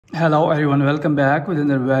Hello everyone, welcome back with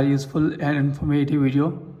another very useful and informative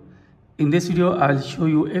video. In this video, I'll show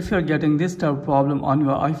you if you're getting this type of problem on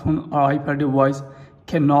your iPhone or iPad device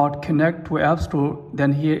cannot connect to App Store,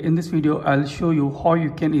 then here in this video, I'll show you how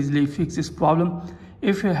you can easily fix this problem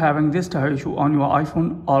if you're having this type of issue on your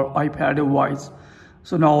iPhone or iPad device.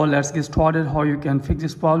 So now let's get started how you can fix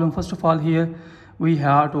this problem. First of all, here we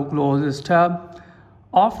have to close this tab.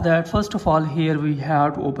 After that, first of all, here we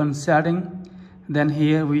have to open setting. Then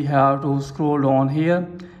here we have to scroll down here,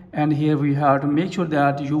 and here we have to make sure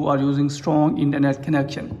that you are using strong internet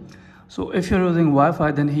connection. So if you're using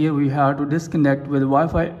Wi-Fi, then here we have to disconnect with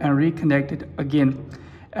Wi-Fi and reconnect it again.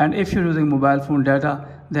 And if you're using mobile phone data,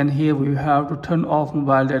 then here we have to turn off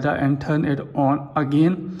mobile data and turn it on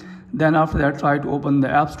again. Then after that, try to open the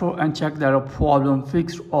App Store and check that a problem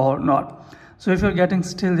fixed or not. So if you're getting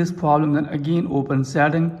still this problem, then again open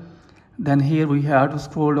setting. Then here we have to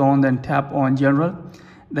scroll down, then tap on general.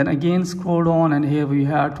 Then again scroll down, and here we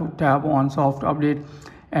have to tap on soft update.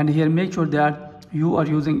 And here make sure that you are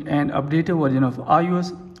using an updated version of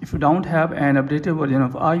iOS. If you don't have an updated version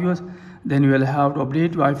of iOS, then you will have to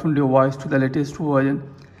update your iPhone device to the latest version.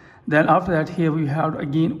 Then after that, here we have to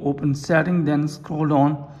again open setting, then scroll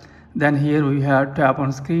down. Then here we have tap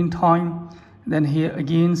on screen time. Then here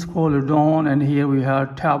again scroll down, and here we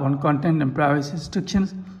have tap on content and privacy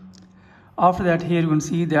restrictions. After that, here you can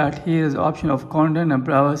see that here is the option of content and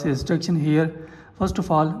privacy restriction here. First of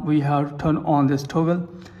all, we have to turn on this toggle.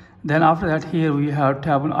 Then after that, here we have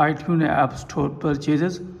tap on iTunes App Store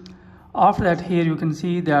purchases. After that, here you can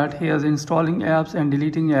see that here's installing apps and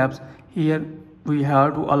deleting apps. Here we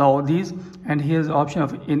have to allow these, and here's the option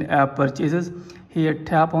of in-app purchases. Here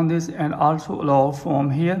tap on this and also allow from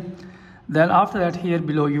here. Then after that, here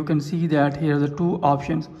below you can see that here are the two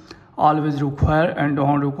options, always require and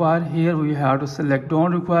don't require. Here we have to select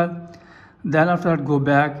don't require. Then after that, go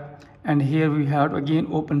back, and here we have to again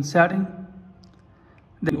open setting.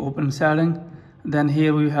 Then open setting. Then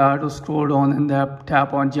here we have to scroll down and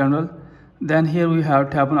tap on general. Then here we have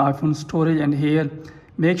tap on iPhone storage, and here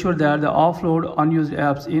make sure that the offload unused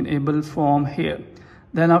apps enable from here.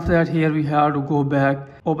 Then after that, here we have to go back,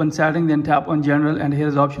 open setting, then tap on general, and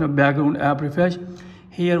here's the option of background app refresh.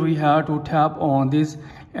 Here we have to tap on this,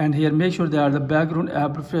 and here make sure that the background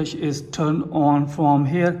app refresh is turned on from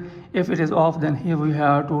here. If it is off, then here we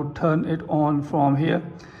have to turn it on from here.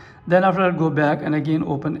 Then after that, go back and again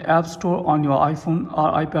open App Store on your iPhone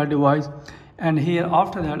or iPad device. And here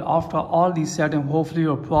after that, after all these settings, hopefully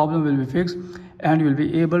your problem will be fixed and you will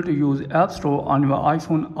be able to use App Store on your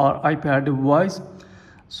iPhone or iPad device.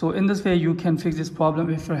 So in this way, you can fix this problem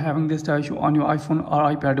if you're having this issue on your iPhone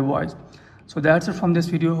or iPad device. So that's it from this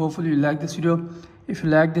video. Hopefully you like this video. If you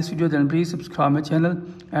like this video, then please subscribe my channel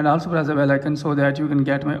and also press the bell icon so that you can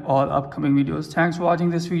get my all upcoming videos. Thanks for watching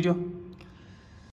this video.